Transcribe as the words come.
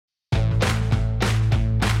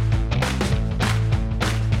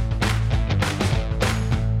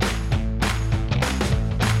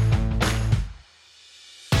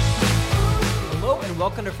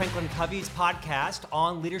Welcome to Franklin Covey's podcast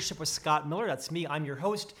on Leadership with Scott Miller. That's me. I'm your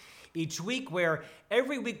host each week, where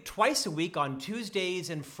every week, twice a week on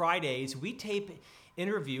Tuesdays and Fridays, we tape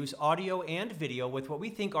interviews, audio and video, with what we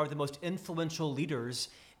think are the most influential leaders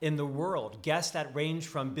in the world. Guests that range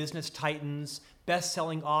from business titans,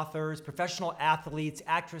 best-selling authors, professional athletes,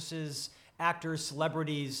 actresses, actors,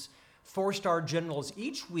 celebrities, four-star generals,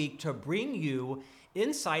 each week to bring you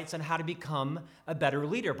insights on how to become a better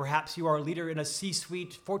leader. Perhaps you are a leader in a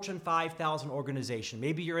C-suite Fortune 5,000 organization.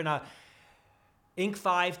 Maybe you're in a Inc.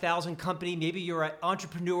 5,000 company. Maybe you're an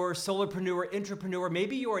entrepreneur, solopreneur, intrapreneur.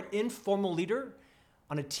 Maybe you're an informal leader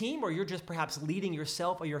on a team, or you're just perhaps leading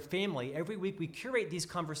yourself or your family. Every week we curate these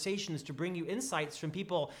conversations to bring you insights from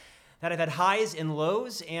people that have had highs and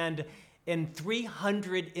lows, and in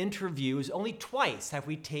 300 interviews, only twice have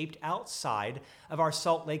we taped outside of our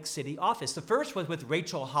Salt Lake City office. The first was with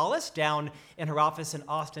Rachel Hollis down in her office in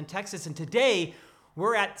Austin, Texas. And today,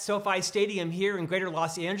 we're at SoFi Stadium here in Greater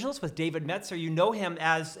Los Angeles with David Meltzer. You know him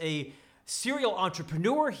as a serial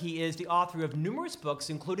entrepreneur. He is the author of numerous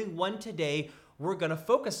books, including one today we're going to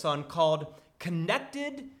focus on called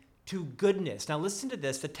Connected to Goodness. Now listen to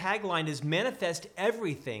this. The tagline is manifest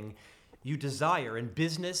everything you desire in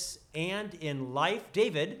business and in life.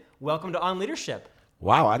 David, welcome to On Leadership.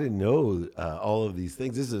 Wow, I didn't know all of these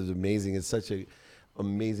things. This is amazing. It's such an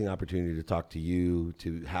amazing opportunity to talk to you,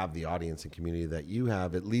 to have the audience and community that you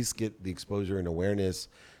have, at least get the exposure and awareness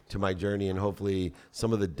to my journey, and hopefully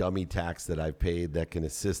some of the dummy tax that I've paid that can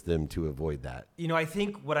assist them to avoid that. You know, I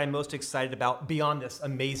think what I'm most excited about beyond this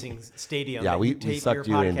amazing stadium that we tape sucked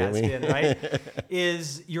your you in, podcast didn't we? right,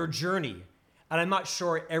 is your journey. And I'm not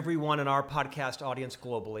sure everyone in our podcast audience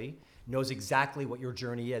globally knows exactly what your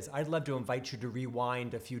journey is. I'd love to invite you to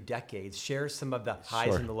rewind a few decades, share some of the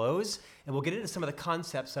highs and the lows, and we'll get into some of the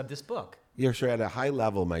concepts of this book. Yeah, sure. At a high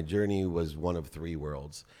level, my journey was one of three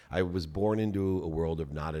worlds. I was born into a world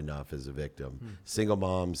of not enough as a victim. Single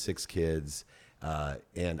mom, 6 kids,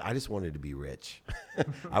 and I just wanted to be rich.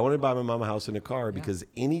 I wanted to buy my mom a house and a car because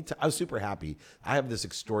I was super happy. I have this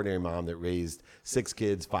extraordinary mom that raised 6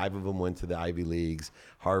 kids. 5 of them went to the Ivy Leagues,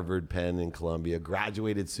 Harvard, Penn, and Columbia,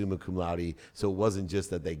 graduated summa cum laude. So it wasn't just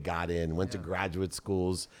that they got in, went to graduate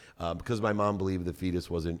schools because my mom believed the fetus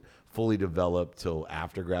wasn't fully developed till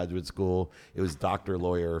after graduate school. It was doctor,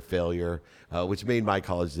 lawyer, or failure, which made my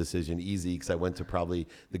college decision easy because I went to probably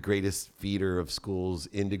the greatest feeder of schools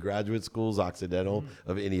into graduate schools, Occidental,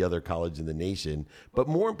 of any other college in the nation. But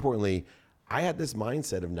more importantly, I had this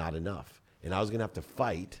mindset of not enough, and I was gonna have to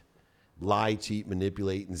fight, lie, cheat,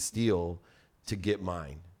 manipulate, and steal to get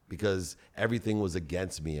mine because everything was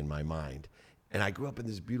against me in my mind. And I grew up in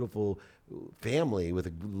this beautiful family with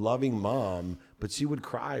a loving mom, but she would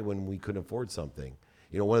cry when we couldn't afford something.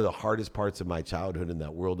 You know, one of the hardest parts of my childhood in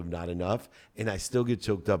that world of not enough, and I still get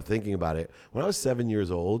choked up thinking about it. When I was 7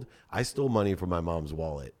 years old, I stole money from my mom's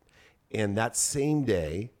wallet. And that same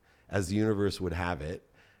day, as the universe would have it,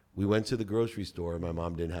 we went to the grocery store and my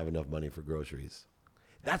mom didn't have enough money for groceries.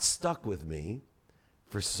 That stuck with me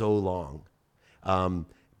for so long.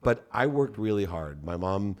 But I worked really hard. My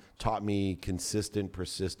mom taught me consistent,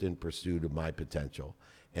 persistent pursuit of my potential.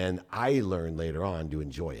 And I learned later on to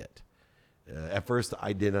enjoy it. At first,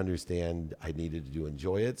 I didn't understand I needed to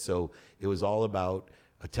enjoy it. So it was all about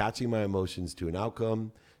attaching my emotions to an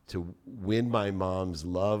outcome, to win my mom's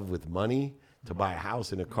love with money, to buy a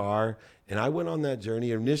house and a car. And I went on that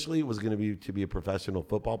journey. Initially, it was going to be a professional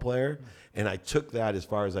football player. And I took that as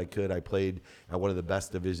far as I could. I played at one of the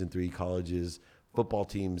best Division III colleges, football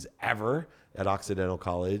teams ever at Occidental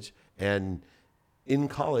College. And in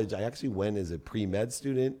college, I actually went as a pre-med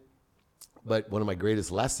student. But one of my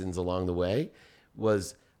greatest lessons along the way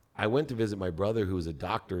was I went to visit my brother who was a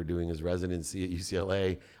doctor doing his residency at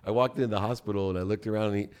UCLA. I walked into the hospital and I looked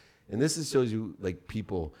around and this shows you like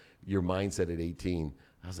people, your mindset at 18.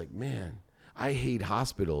 I was like, man, I hate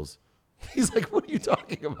hospitals. He's like, what are you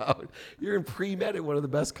talking about? You're in pre-med at one of the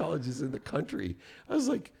best colleges in the country. I was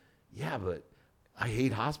like, yeah, but I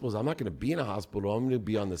hate hospitals. I'm not going to be in a hospital. I'm going to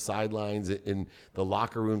be on the sidelines in the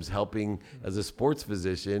locker rooms helping as a sports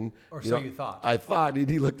physician. Or so you thought. I thought, and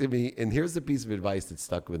he looked at me, and here's the piece of advice that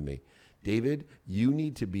stuck with me. David, you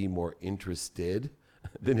need to be more interested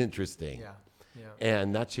than interesting. Yeah.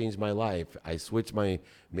 And that changed my life. I switched my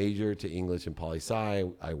major to English and poli-sci.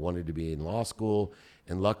 I wanted to be in law school.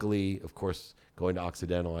 And luckily, of course, going to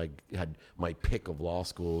Occidental, I had my pick of law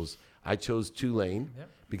schools. I chose Tulane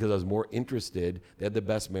because I was more interested. They had the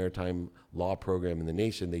best maritime law program in the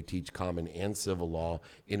nation. They teach common and civil law,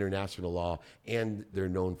 international law, and they're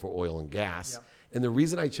known for oil and gas. And the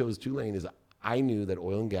reason I chose Tulane is I knew that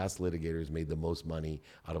oil and gas litigators made the most money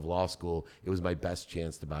out of law school. It was my best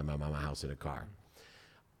chance to buy my mom a house and a car.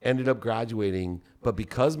 Ended up graduating, but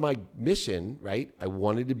because my mission, right, I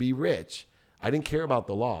wanted to be rich. I didn't care about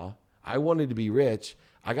the law. I wanted to be rich.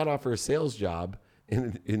 I got offered a sales job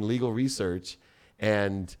in legal research,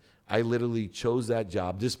 and I literally chose that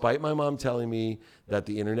job. Despite my mom telling me that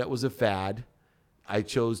the internet was a fad, I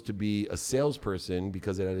chose to be a salesperson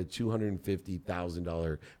because it had a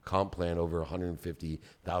 $250,000 comp plan over a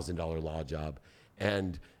 $150,000 law job.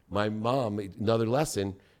 And my mom, another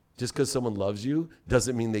lesson, just because someone loves you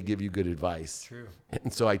doesn't mean they give you good advice. True.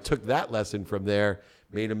 And so I took that lesson from there,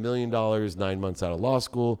 made $1 million 9 months out of law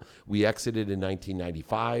school. We exited in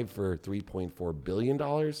 1995 for $3.4 billion,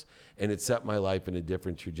 and it set my life in a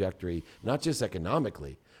different trajectory, not just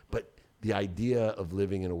economically, but the idea of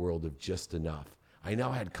living in a world of just enough. I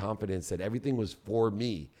now had confidence that everything was for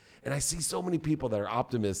me. And I see so many people that are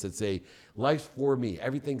optimists that say, life's for me.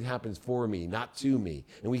 Everything happens for me, not to me.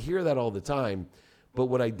 And we hear that all the time. But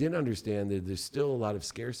what I didn't understand is there's still a lot of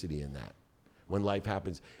scarcity in that. When life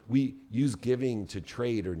happens, we use giving to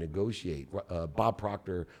trade or negotiate. Bob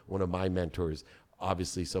Proctor, one of my mentors,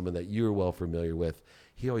 obviously someone that you're well familiar with,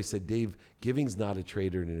 he always said, Dave, giving's not a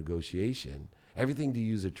trade or a negotiation. Everything to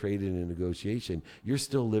use a trade and a negotiation, you're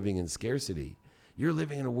still living in scarcity. You're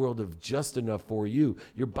living in a world of just enough for you.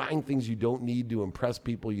 You're buying things you don't need to impress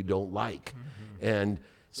people you don't like. Mm-hmm. And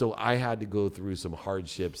so I had to go through some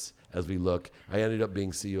hardships as we look. I ended up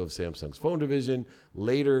being CEO of Samsung's phone division,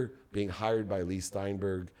 later being hired by Lee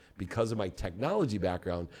Steinberg because of my technology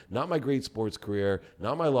background, not my great sports career,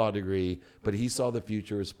 not my law degree, but he saw the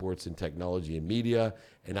future of sports and technology and media.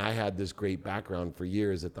 And I had this great background for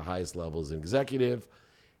years at the highest level as an executive.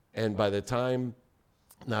 And by the time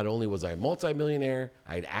not only was I a multimillionaire,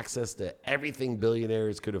 I had access to everything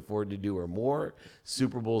billionaires could afford to do or more,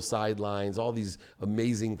 Super Bowl sidelines, all these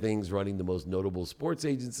amazing things running the most notable sports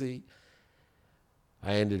agency.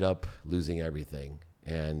 I ended up losing everything.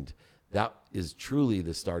 And that is truly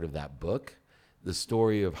the start of that book, the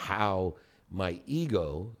story of how my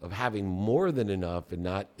ego of having more than enough and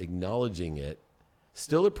not acknowledging it,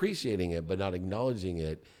 still appreciating it, but not acknowledging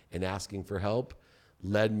it and asking for help,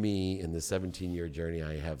 led me in the 17-year journey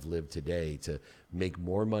I have lived today to make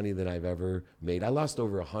more money than I've ever made. I lost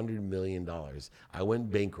over $100 million. I went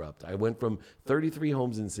bankrupt. I went from 33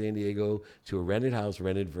 homes in San Diego to a rented house,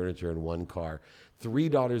 rented furniture, and one car. 3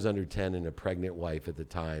 daughters under 10 and a pregnant wife at the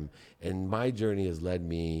time. And my journey has led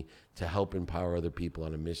me to help empower other people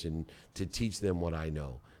on a mission to teach them what I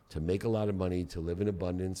know, to make a lot of money, to live in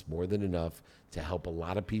abundance, more than enough, to help a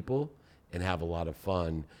lot of people and have a lot of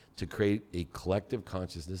fun, to create a collective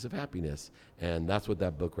consciousness of happiness. And that's what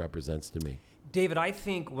that book represents to me. David, I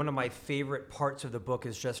think one of my favorite parts of the book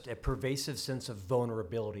is just a pervasive sense of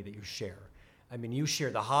vulnerability that you share. I mean, you share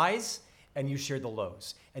the highs and you share the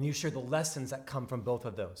lows, and you share the lessons that come from both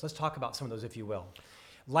of those. Let's talk about some of those, if you will.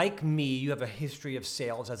 Like me, you have a history of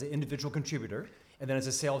sales as an individual contributor and then as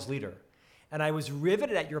a sales leader. And I was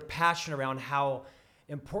riveted at your passion around how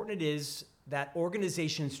important it is that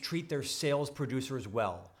organizations treat their sales producers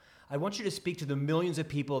well. I want you to speak to the millions of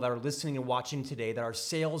people that are listening and watching today that are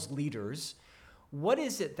sales leaders. What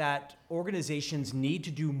is it that organizations need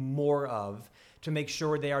to do more of to make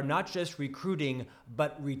sure they are not just recruiting,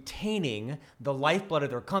 but retaining the lifeblood of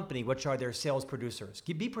their company, which are their sales producers?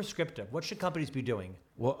 Be prescriptive. What should companies be doing?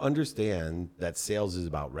 Well, understand that sales is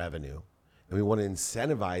about revenue, and we want to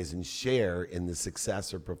incentivize and share in the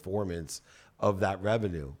success or performance of that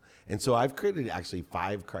revenue. And so I've created actually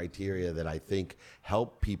 5 criteria that I think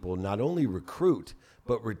help people not only recruit,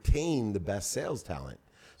 but retain the best sales talent.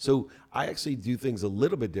 So I actually do things a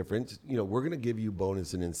little bit different. You know, we're going to give you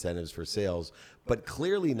bonus and incentives for sales, but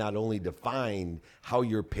clearly not only define how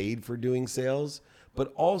you're paid for doing sales,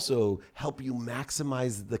 but also help you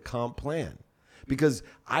maximize the comp plan. Because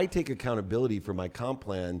I take accountability for my comp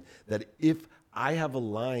plan, that if I have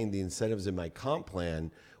aligned the incentives in my comp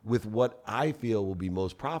plan with what I feel will be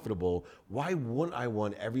most profitable, why wouldn't I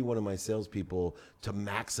want every one of my salespeople to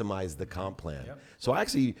maximize the comp plan? Yep. So I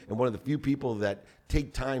actually am one of the few people that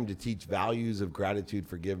take time to teach values of gratitude,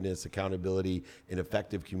 forgiveness, accountability, and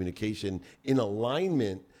effective communication in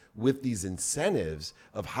alignment with these incentives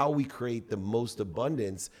of how we create the most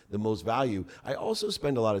abundance, the most value. I also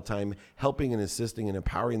spend a lot of time helping and assisting and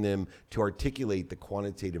empowering them to articulate the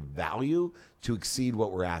quantitative value to exceed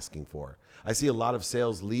what we're asking for. I see a lot of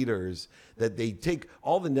sales leaders that they take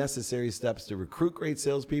all the necessary steps to recruit great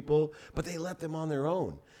salespeople, but they let them on their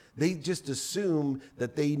own. They just assume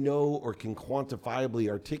that they know or can quantifiably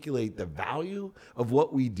articulate the value of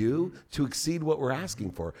what we do to exceed what we're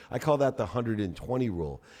asking for. I call that the 120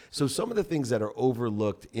 rule. So some of the things that are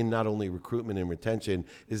overlooked in not only recruitment and retention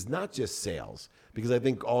is not just sales, because I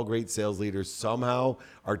think all great sales leaders somehow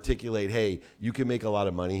articulate, hey, you can make a lot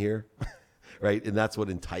of money here, right? And that's what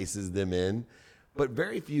entices them in. But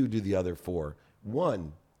very few do the other four.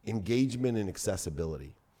 One, engagement and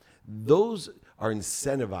accessibility. Those are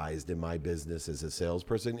incentivized in my business as a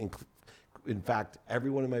salesperson. In fact,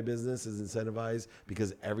 everyone in my business is incentivized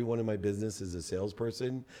because everyone in my business is a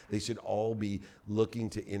salesperson. They should all be looking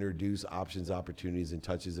to introduce options, opportunities, and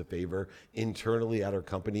touches of favor internally at our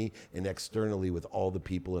company and externally with all the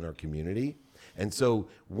people in our community. And so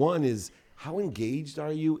one is, how engaged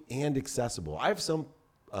are you and accessible? I have some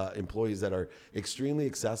employees that are extremely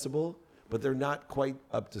accessible, but they're not quite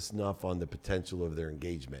up to snuff on the potential of their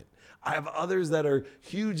engagement. I have others that are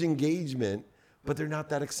huge engagement, but they're not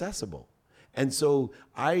that accessible. And so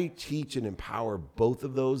I teach and empower both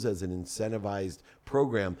of those as an incentivized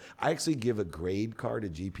program. I actually give a grade card, a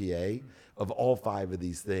GPA, of all 5 of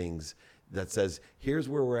these things that says, here's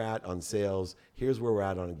where we're at on sales, here's where we're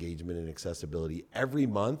at on engagement and accessibility every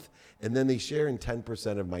month. And then they share in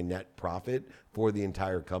 10% of my net profit for the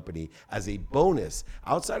entire company as a bonus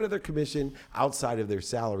outside of their commission, outside of their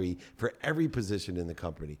salary for every position in the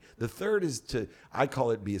company. The third is I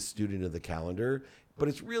call it be a student of the calendar, but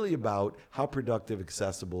it's really about how productive,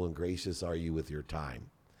 accessible, and gracious are you with your time.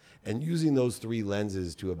 And using those 3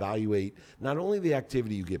 lenses to evaluate not only the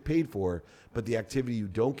activity you get paid for, but the activity you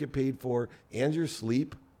don't get paid for and your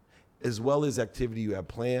sleep, as well as activity you have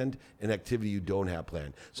planned and activity you don't have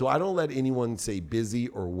planned. So I don't let anyone say busy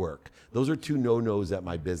or work. Those are 2 no-nos at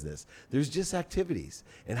my business. There's just activities.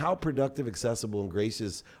 And how productive, accessible, and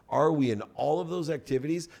gracious are we in all of those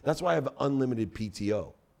activities? That's why I have unlimited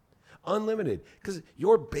PTO. Unlimited, because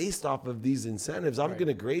you're based off of these incentives. I'm going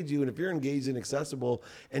to grade you, and if you're engaged and accessible,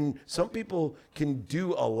 and some people can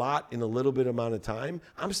do a lot in a little bit amount of time,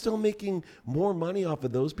 I'm still making more money off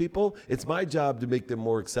of those people. It's my job to make them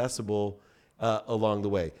more accessible along the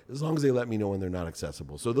way, as long as they let me know when they're not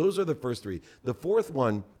accessible. So those are the first 3. The fourth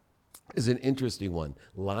one is an interesting one,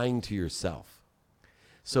 lying to yourself.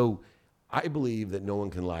 So I believe that no one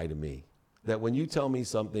can lie to me. That when you tell me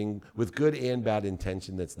something with good and bad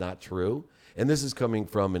intention that's not true, and this is coming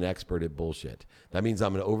from an expert at bullshit. That means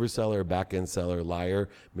I'm an overseller, back-end seller, liar,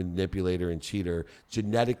 manipulator, and cheater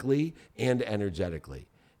genetically and energetically.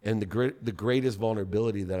 And the greatest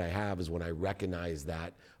vulnerability that I have is when I recognize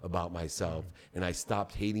that about myself and I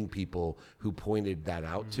stopped hating people who pointed that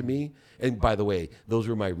out to me. And by the way, those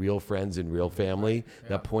were my real friends and real family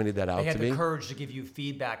that pointed that out to me. They had the courage to give you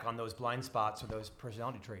feedback on those blind spots or those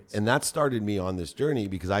personality traits. And that started me on this journey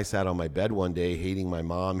because I sat on my bed one day hating my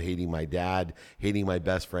mom, hating my dad, hating my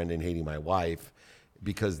best friend, and hating my wife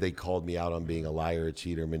because they called me out on being a liar, a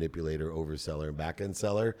cheater, manipulator, overseller, and back-end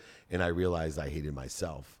seller. And I realized I hated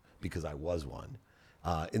myself because I was one.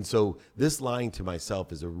 And so this lying to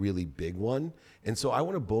myself is a really big one. And so I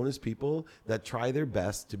want to bonus people that try their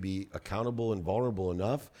best to be accountable and vulnerable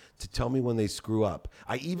enough to tell me when they screw up.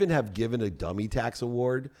 I even have given a dummy tax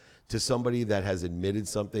award to somebody that has admitted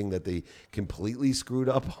something that they completely screwed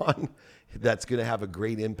up on. That's going to have a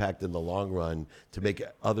great impact in the long run to make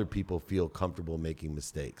other people feel comfortable making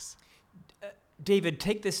mistakes. David,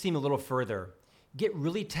 take this theme a little further. Get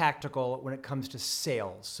really tactical when it comes to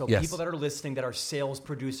sales. So Yes. people that are listening that are sales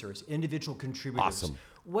producers, individual contributors. Awesome.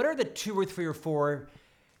 What are the 2 or 3 or 4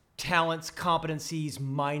 talents, competencies,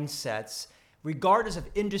 mindsets, regardless of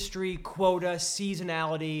industry, quota,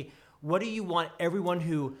 seasonality? What do you want everyone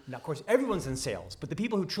who, and of course, everyone's in sales, but the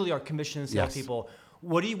people who truly are commissioned salespeople,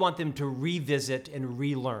 what do you want them to revisit and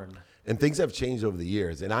relearn? And things have changed over the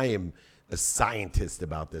years, and I am a scientist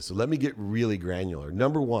about this. So let me get really granular.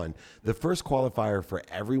 Number 1, the first qualifier for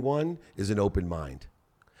everyone is an open mind.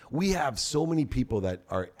 We have so many people that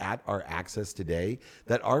are at our access today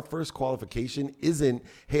that our first qualification isn't,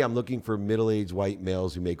 hey, I'm looking for middle-aged white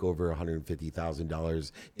males who make over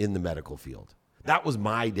 $150,000 in the medical field. That was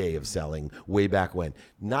my day of selling way back when.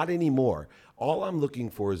 Not anymore. All I'm looking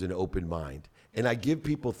for is an open mind. And I give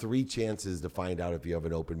people 3 chances to find out if you have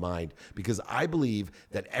an open mind because I believe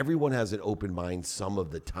that everyone has an open mind some of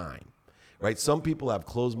the time, right? Some people have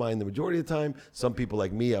closed mind the majority of the time. Some people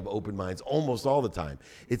like me have open minds almost all the time.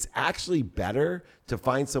 It's actually better to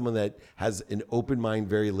find someone that has an open mind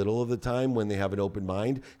very little of the time when they have an open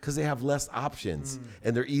mind because they have less options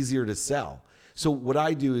and they're easier to sell. So what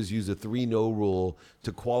I do is use a 3-no rule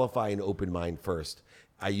to qualify an open mind first.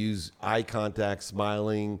 I use eye contact,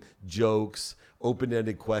 smiling, jokes,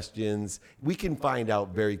 open-ended questions. We can find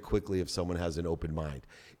out very quickly if someone has an open mind.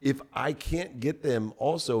 If I can't get them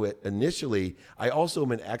also initially, I also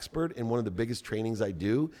am an expert, and one of the biggest trainings I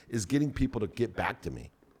do is getting people to get back to me.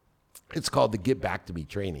 It's called the Get Back to Me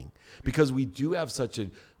training, because we do have such a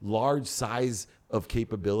large size of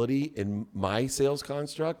capability in my sales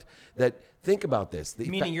construct that, think about this.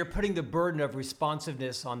 Meaning you're putting the burden of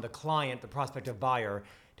responsiveness on the client, the prospective buyer,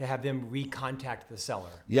 to have them recontact the seller.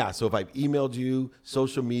 Yeah, so if I've emailed you,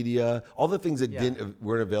 social media, all the things that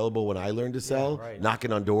weren't available when I learned to sell,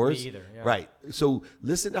 knocking on doors. Me either. Yeah. Right. So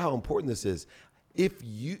listen to how important this is.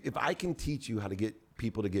 If I can teach you how to get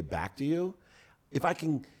people to get back to you, if I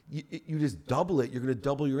can, you just double it, you're going to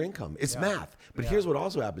double your income. It's math. But here's what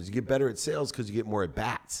also happens. You get better at sales because you get more at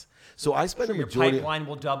bats. So I spend a majority. Your pipeline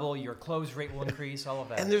will double, your close rate will increase, all of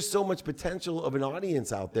that. And there's so much potential of an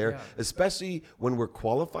audience out there, especially when we're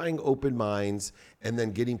qualifying open minds and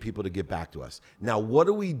then getting people to get back to us. Now, what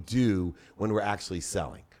do we do when we're actually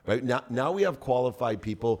selling? Right now we have qualified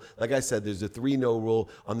people. Like I said, there's a 3-no rule.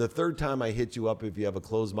 On the third time I hit you up, if you have a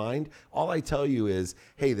closed mind, all I tell you is,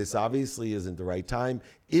 hey, this obviously isn't the right time.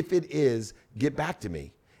 If it is, get back to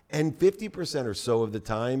me. And 50% or so of the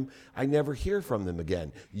time, I never hear from them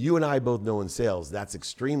again. You and I both know in sales, that's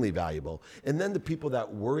extremely valuable. And then the people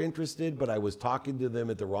that were interested, but I was talking to them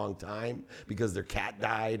at the wrong time because their cat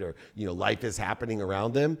died or life is happening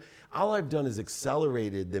around them, all I've done is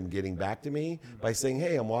accelerated them getting back to me by saying,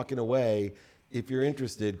 hey, I'm walking away. If you're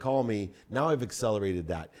interested, call me. Now I've accelerated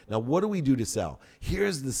that. Now, what do we do to sell?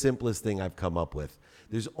 Here's the simplest thing I've come up with.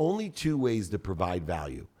 There's only 2 ways to provide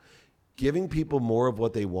value. Giving people more of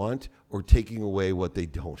what they want or taking away what they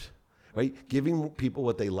don't, right? Giving people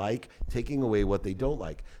what they like, taking away what they don't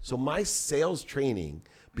like. So my sales training,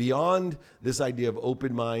 beyond this idea of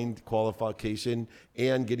open mind qualification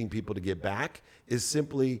and getting people to get back, is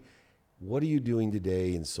simply, what are you doing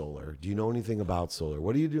today in solar? Do you know anything about solar?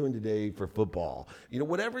 What are you doing today for football?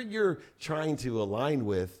 Whatever you're trying to align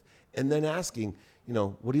with, and then asking,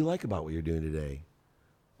 what do you like about what you're doing today?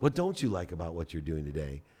 What don't you like about what you're doing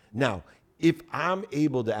today? Now, if I'm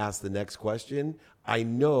able to ask the next question, I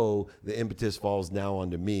know the impetus falls now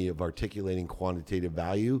onto me of articulating quantitative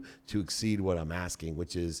value to exceed what I'm asking,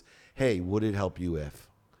 which is, hey, would it help you if?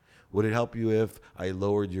 Would it help you if I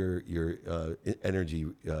lowered your energy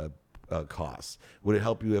costs? Would it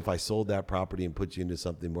help you if I sold that property and put you into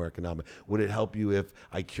something more economic? Would it help you if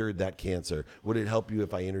I cured that cancer? Would it help you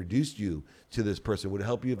if I introduced you to this person? Would it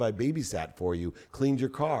help you if I babysat for you, cleaned your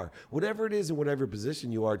car? Whatever it is in whatever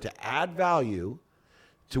position you are, to add value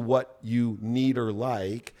to what you need or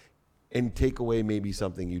like and take away maybe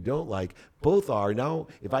something you don't like. Both are. Now,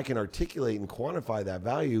 if I can articulate and quantify that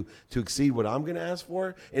value to exceed what I'm going to ask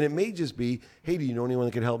for, and it may just be, hey, do you know anyone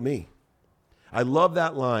that can help me? I love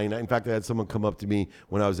that line. In fact, I had someone come up to me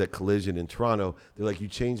when I was at Collision in Toronto. They're like, you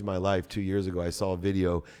changed my life 2 years ago. I saw a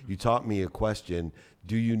video. You taught me a question.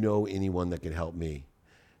 Do you know anyone that can help me?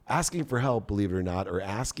 Asking for help, believe it or not, or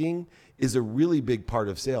asking is a really big part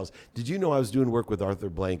of sales. Did you know I was doing work with Arthur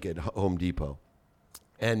Blank at Home Depot?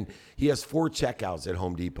 And he has 4 checkouts at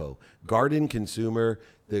Home Depot: garden, consumer,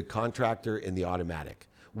 the contractor, and the automatic.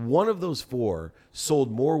 One of those 4 sold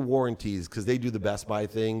more warranties because they do the Best Buy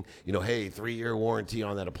thing. Hey, 3-year warranty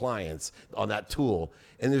on that appliance, on that tool,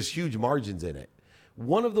 and there's huge margins in it.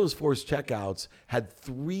 One of those 4 checkouts had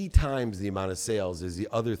 3 times the amount of sales as the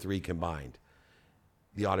other 3 combined.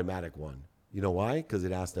 The automatic one. You know why? Because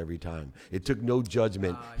it asked every time. It took no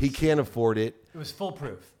judgment. He can't afford it. It was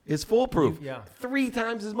foolproof. It's foolproof. 3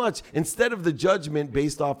 times as much. Instead of the judgment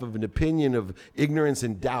based off of an opinion of ignorance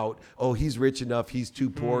and doubt, oh, he's rich enough, he's too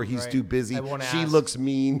poor, he's too busy, she looks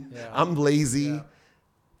mean, I'm lazy.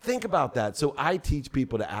 Think about that. So I teach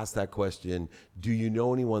people to ask that question, do you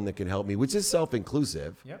know anyone that can help me? Which is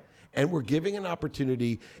self-inclusive. And we're giving an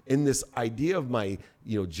opportunity in this idea of my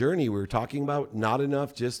journey we were talking about, not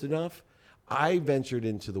enough, just enough. I ventured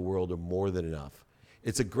into the world of more than enough.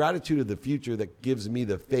 It's a gratitude of the future that gives me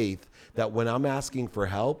the faith that when I'm asking for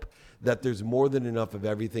help, that there's more than enough of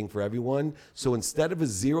everything for everyone. So instead of a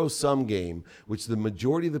zero-sum game, which the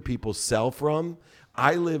majority of the people sell from,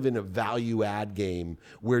 I live in a value-add game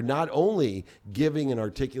where not only giving and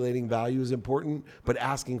articulating value is important, but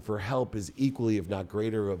asking for help is equally, if not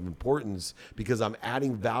greater, of importance, because I'm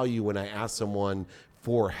adding value when I ask someone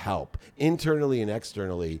for help, internally and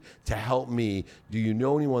externally, to help me. Do you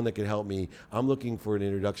know anyone that can help me? I'm looking for an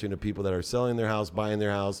introduction to people that are selling their house, buying their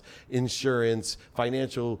house, insurance,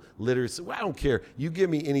 financial literacy. Well, I don't care. You give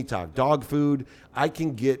me any talk. Dog food. I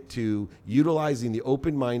can get to utilizing the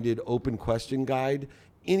open-minded, open question guide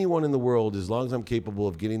anyone in the world as long as I'm capable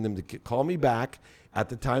of getting them to call me back at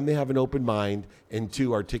the time they have an open mind, and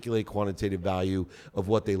 2, articulate quantitative value of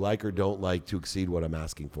what they like or don't like to exceed what I'm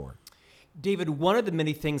asking for. David, one of the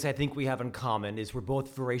many things I think we have in common is we're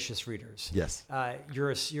both voracious readers. Yes. You're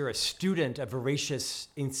a student, a voracious,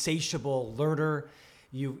 insatiable learner.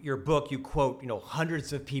 Your book, you quote,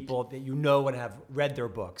 hundreds of people that you know and have read their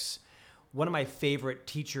books. One of my favorite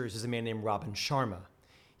teachers is a man named Robin Sharma.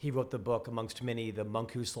 He wrote the book, amongst many, The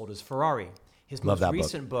Monk Who Sold His Ferrari. His most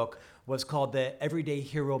recent book was called The Everyday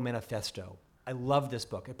Hero Manifesto. I love this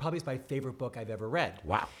book. It probably is my favorite book I've ever read.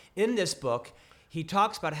 Wow. In this book, he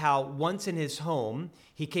talks about how once in his home,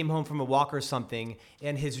 he came home from a walk or something,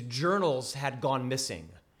 and his journals had gone missing,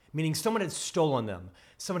 meaning someone had stolen them.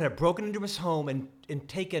 Someone had broken into his home and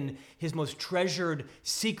taken his most treasured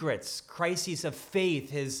secrets, crises of faith,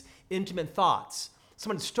 his intimate thoughts.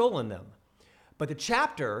 Someone had stolen them. But the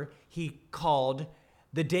chapter he called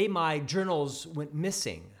The Day My Journals Went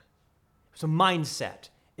Missing. It was a mindset.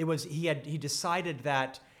 He decided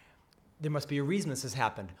that there must be a reason this has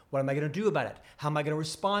happened. What am I going to do about it? How am I going to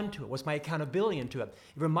respond to it? What's my accountability into it?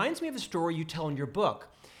 It reminds me of a story you tell in your book.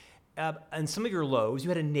 And some of your lows, you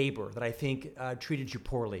had a neighbor that I think treated you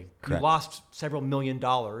poorly. Correct. You lost several $1 million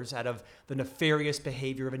out of the nefarious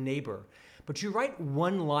behavior of a neighbor. But you write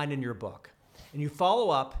one line in your book, and you follow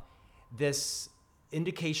up this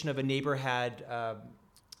indication of a neighbor had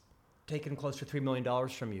taken close to $3 million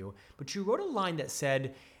from you. But you wrote a line that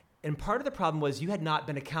said, and part of the problem was you had not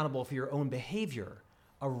been accountable for your own behavior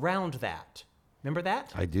around that. Remember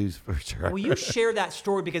that? I do, for sure. Will you share that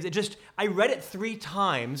story? Because I read it 3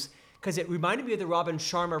 times because it reminded me of the Robin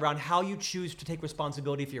Sharma around how you choose to take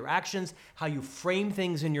responsibility for your actions, how you frame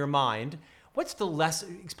things in your mind. What's the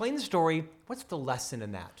lesson? Explain the story. What's the lesson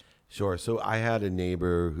in that? Sure. So I had a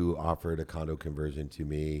neighbor who offered a condo conversion to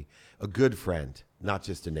me, a good friend, not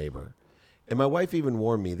just a neighbor. And my wife even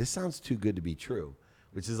warned me, this sounds too good to be true,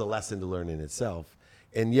 which is a lesson to learn in itself.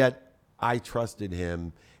 And yet I trusted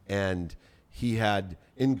him, and he had,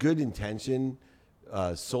 in good intention,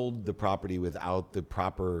 sold the property without the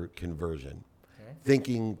proper conversion,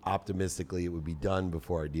 thinking optimistically it would be done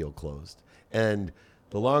before our deal closed. And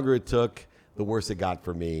the longer it took, the worse it got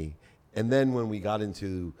for me. And then when we got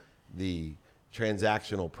into the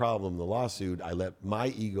transactional problem, the lawsuit, I let my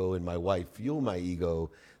ego and my wife fuel my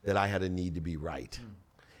ego that I had a need to be right.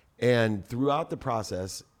 And throughout the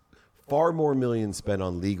process, far more millions spent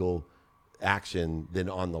on legal action than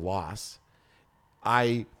on the loss.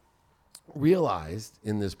 I realized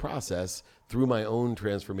in this process, through my own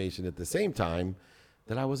transformation at the same time,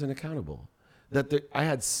 that I wasn't accountable. That I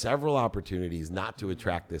had several opportunities not to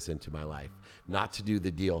attract this into my life, not to do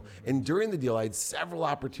the deal. And during the deal, I had several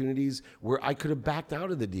opportunities where I could have backed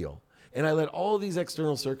out of the deal. And I let all these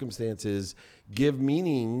external circumstances give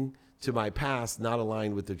meaning to my past, not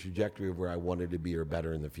aligned with the trajectory of where I wanted to be or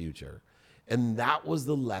better in the future. And that was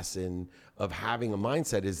the lesson of having a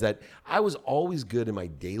mindset, is that I was always good in my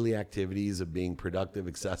daily activities of being productive,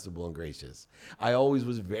 accessible, and gracious. I always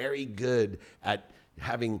was very good at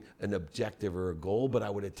having an objective or a goal, but I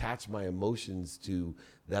would attach my emotions to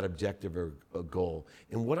that objective or a goal.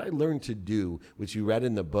 And what I learned to do, which you read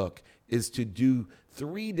in the book, is to do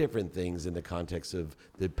 3 different things in the context of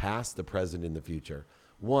the past, the present, and the future.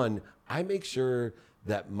 1, I make sure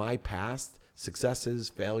that my past successes,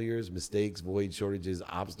 failures, mistakes, voids, shortages,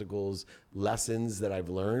 obstacles, lessons that I've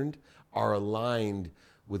learned are aligned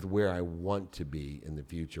with where I want to be in the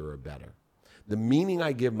future or better. The meaning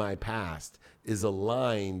I give my past is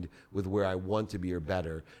aligned with where I want to be or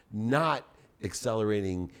better, not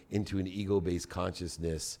accelerating into an ego-based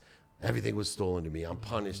consciousness. Everything was stolen to me. I'm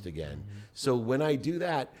punished again. So when I do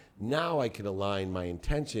that, now I can align my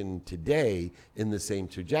intention today in the same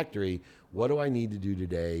trajectory. What do I need to do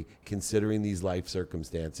today, considering these life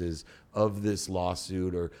circumstances of this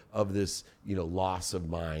lawsuit or of this, loss of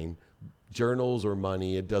mine, journals or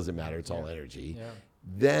money, it doesn't matter. It's all energy. Yeah.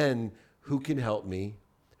 Then who can help me?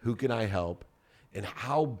 Who can I help? And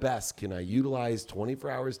how best can I utilize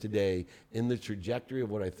 24 hours today in the trajectory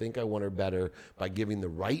of what I think I want or better by giving the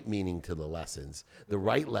right meaning to the lessons, the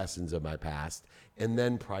right lessons of my past, and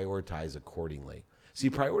then prioritize accordingly. See,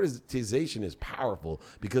 prioritization is powerful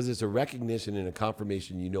because it's a recognition and a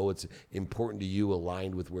confirmation it's important to you,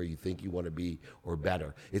 aligned with where you think you want to be or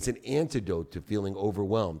better. It's an antidote to feeling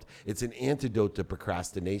overwhelmed. It's an antidote to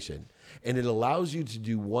procrastination. And it allows you to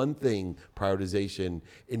do one thing, prioritization,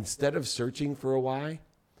 instead of searching for a why,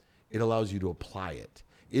 it allows you to apply it.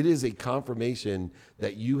 It is a confirmation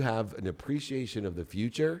that you have an appreciation of the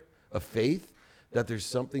future, of faith, that there's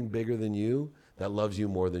something bigger than you that loves you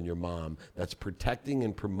more than your mom, that's protecting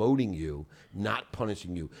and promoting you, not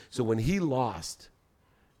punishing you. So when he lost,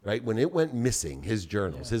 right, when it went missing, his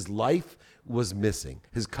journals, his life was missing.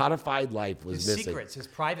 His codified life was missing. His secrets, his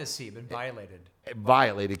privacy had been violated.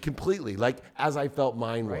 Violated completely, like as I felt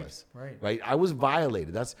mine was. Right. I was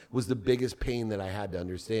violated. That was the biggest pain that I had to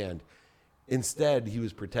understand. Instead, he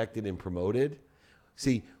was protected and promoted.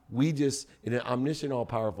 See, we just, in an omniscient,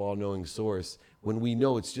 all-powerful, all-knowing source, when we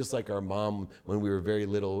know, it's just like our mom when we were very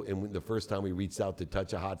little and the first time we reached out to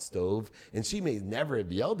touch a hot stove, and she may never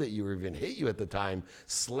have yelled at you or even hit you at the time,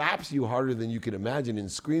 slaps you harder than you can imagine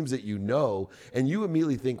and screams that you know, and you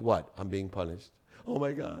immediately think, what? I'm being punished. Oh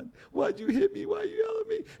my God, why'd you hit me? Why you yell at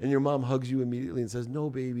me? And your mom hugs you immediately and says, no,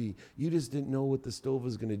 baby, you just didn't know what the stove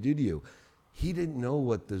was going to do to you. He didn't know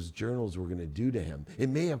what those journals were going to do to him. It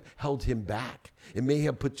may have held him back. It may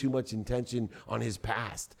have put too much intention on his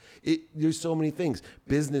past. There's so many things.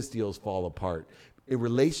 Business deals fall apart.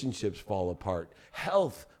 Relationships fall apart.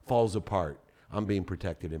 Health falls apart. I'm being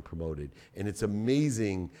protected and promoted. And it's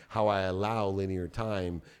amazing how I allow linear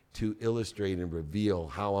time to illustrate and reveal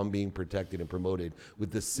how I'm being protected and promoted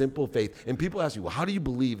with the simple faith. And people ask me, well, how do you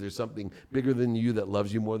believe there's something bigger than you that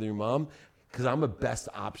loves you more than your mom? Because I'm a best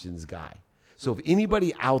options guy. So if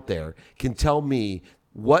anybody out there can tell me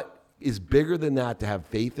what is bigger than that to have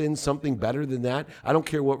faith in, something better than that, I don't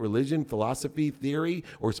care what religion, philosophy, theory,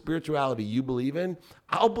 or spirituality you believe in,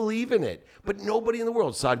 I'll believe in it. But nobody in the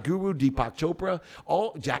world, Sadhguru, Deepak Chopra,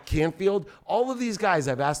 Jack Canfield, all of these guys,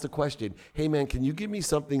 I've asked the question, hey man, can you give me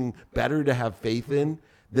something better to have faith in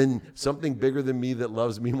than something bigger than me that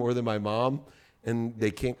loves me more than my mom? And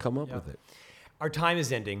they can't come up with it. Our time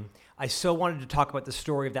is ending. I so wanted to talk about the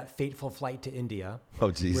story of that fateful flight to India. Oh,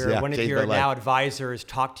 geez. Where one of your now advisors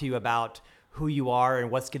talked to you about who you are and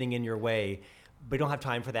what's getting in your way. But we don't have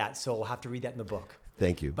time for that, so we'll have to read that in the book.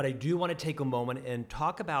 Thank you. But I do want to take a moment and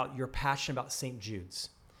talk about your passion about St. Jude's.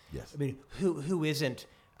 Yes. I mean, who isn't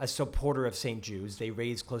a supporter of St. Jude's? They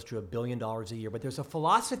raise close to $1 billion a year, but there's a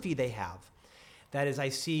philosophy they have that is, I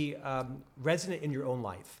see, resonant in your own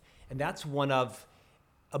life. And that's one of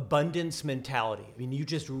abundance mentality. I mean, you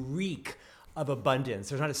just reek of abundance.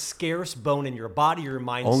 There's not a scarce bone in your body or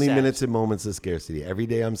mindset. Only minutes and moments of scarcity. Every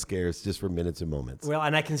day I'm scarce just for minutes and moments. Well,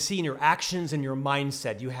 and I can see in your actions and your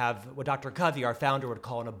mindset, you have what Dr. Covey, our founder, would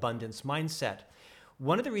call an abundance mindset.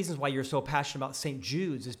 One of the reasons why you're so passionate about St.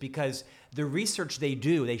 Jude's is because the research they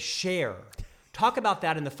do, they share. Talk about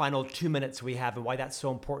that in the final 2 minutes we have and why that's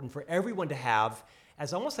so important for everyone to have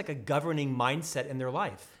as almost like a governing mindset in their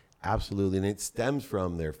life. Absolutely. And it stems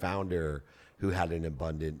from their founder who had an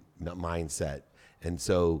abundant mindset. And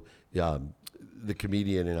so the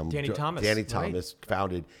comedian, and Danny Thomas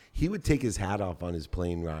founded, he would take his hat off on his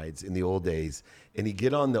plane rides in the old days, and he'd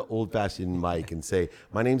get on the old-fashioned mic and say,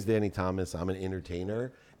 my name's Danny Thomas, I'm an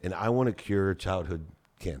entertainer, and I want to cure childhood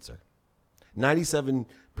cancer. 97%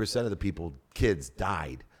 of the kids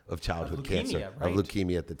died of childhood cancer, of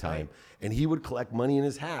leukemia at the time. Right. And he would collect money in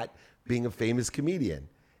his hat being a famous comedian.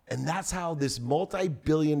 And that's how this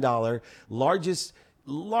multi-billion-dollar, largest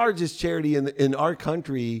charity in our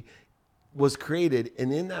country was created.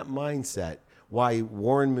 And in that mindset, why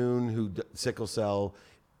Warren Moon, who sickle cell,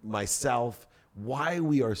 myself, why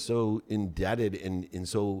we are so indebted and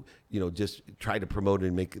so, just try to promote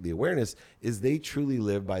and make the awareness is they truly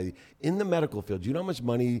live by, in the medical field, do you know how much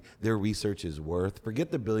money their research is worth?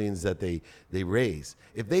 Forget the billions that they raise.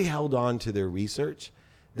 If they held on to their research,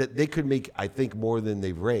 that they could make, I think, more than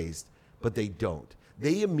they've raised, but they don't.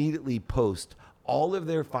 They immediately post all of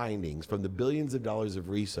their findings from the billions of dollars of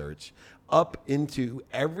research up into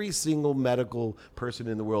every single medical person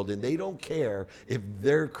in the world, and they don't care if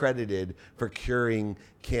they're credited for curing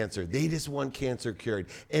cancer. They just want cancer cured.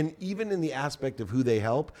 And even in the aspect of who they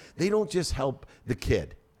help, they don't just help the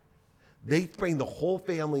kid. They bring the whole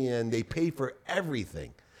family in. They pay for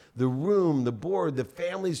everything. The room, the board, the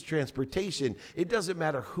family's transportation. It doesn't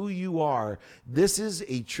matter who you are. This is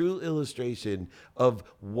a true illustration of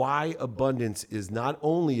why abundance is not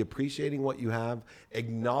only appreciating what you have,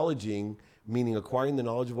 acknowledging, meaning acquiring the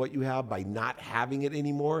knowledge of what you have by not having it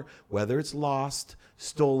anymore, whether it's lost,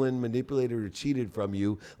 stolen, manipulated, or cheated from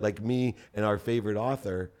you, like me and our favorite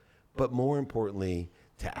author, but more importantly,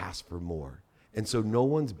 to ask for more. And so no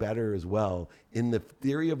one's better as well in the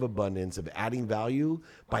theory of abundance, of adding value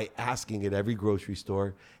by asking at every grocery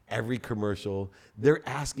store, every commercial. They're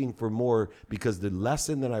asking for more because the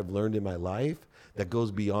lesson that I've learned in my life that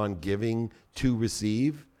goes beyond giving to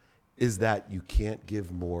receive is that you can't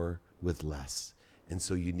give more with less. And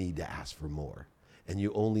so you need to ask for more. and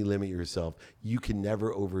you only limit yourself, you can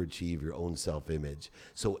never overachieve your own self-image.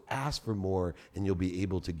 So ask for more, and you'll be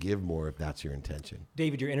able to give more if that's your intention.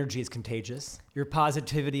 David, your energy is contagious. Your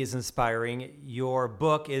positivity is inspiring. Your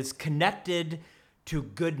book is connected to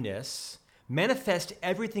goodness. Manifest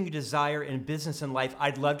everything you desire in business and life.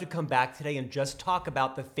 I'd love to come back today and just talk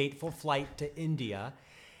about the fateful flight to India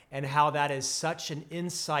and how that is such an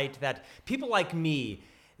insight that people like me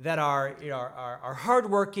that are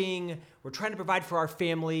hardworking, we're trying to provide for our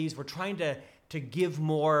families, we're trying to give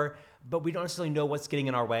more, but we don't necessarily know what's getting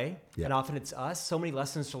in our way. Yeah. And often it's us. So many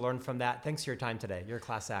lessons to learn from that. Thanks for your time today. You're a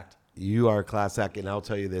class act. You are a class act, and I'll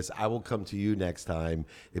tell you this, I will come to you next time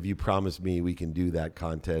if you promise me we can do that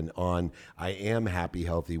content on I am happy,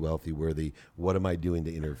 healthy, wealthy, worthy. What am I doing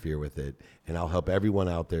to interfere with it? And I'll help everyone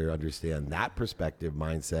out there understand that perspective,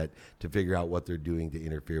 mindset, to figure out what they're doing to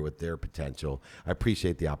interfere with their potential. I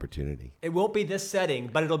appreciate the opportunity. It won't be this setting,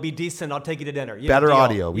 but it'll be decent. I'll take you to dinner. Better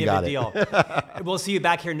audio. We got it. We'll see you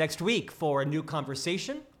back here next week for a new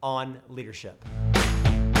conversation on leadership.